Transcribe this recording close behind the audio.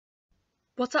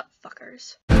What's up,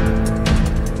 fuckers?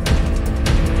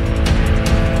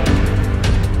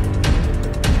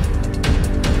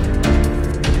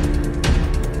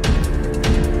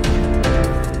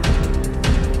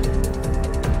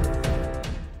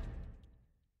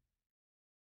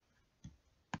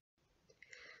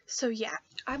 So yeah,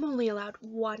 I'm only allowed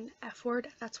one F word.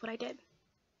 That's what I did.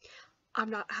 I'm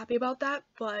not happy about that,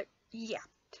 but yeah.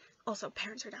 Also,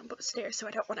 parents are downstairs, so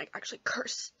I don't want to actually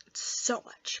curse so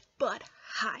much. But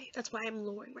hi, that's why I'm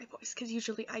lowering my voice, because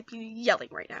usually I'd be yelling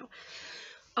right now.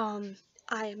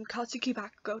 I am Katsuki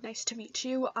Bakugou. Nice to meet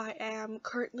you. I am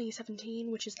currently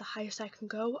 17, which is the highest I can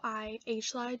go. I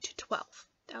age lied to 12.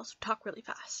 I also talk really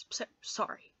fast, so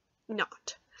sorry,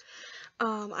 not.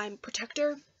 I'm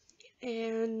Protector,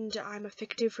 and I'm a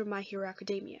fictive from My Hero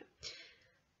Academia.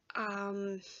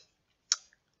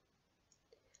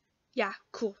 Yeah,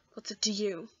 cool. What's up to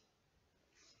you?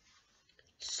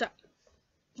 So,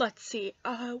 let's see.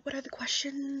 What are the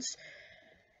questions?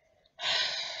 I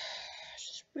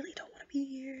just really don't want to be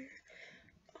here.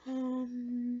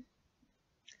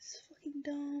 It's fucking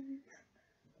dumb.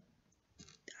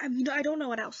 I mean, I don't know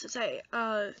what else to say.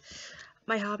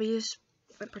 My hobbies,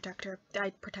 I'm a protector.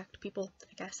 I protect people,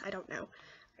 I guess. I don't know.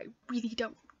 I really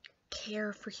don't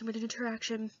care for human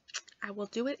interaction. I will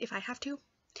do it if I have to.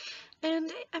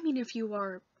 And, I mean, if you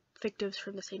are fictives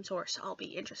from the same source, I'll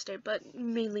be interested, but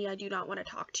mainly I do not want to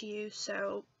talk to you,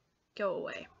 so go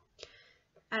away.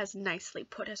 As nicely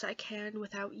put as I can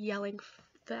without yelling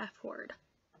the F word.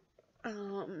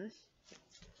 My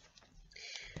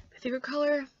favorite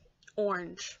color?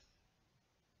 Orange.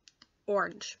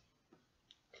 Orange.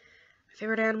 My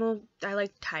favorite animal? I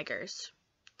like tigers.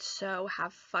 So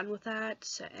have fun with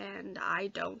that, and I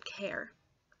don't care.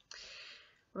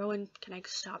 Rowan, can I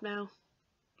stop now?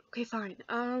 Okay, fine.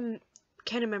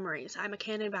 Canon memories. I'm a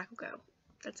Canon Bakugou.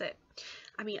 That's it.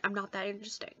 I mean, I'm not that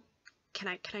interesting. Can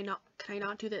I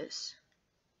not do this?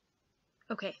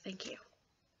 Okay, thank you.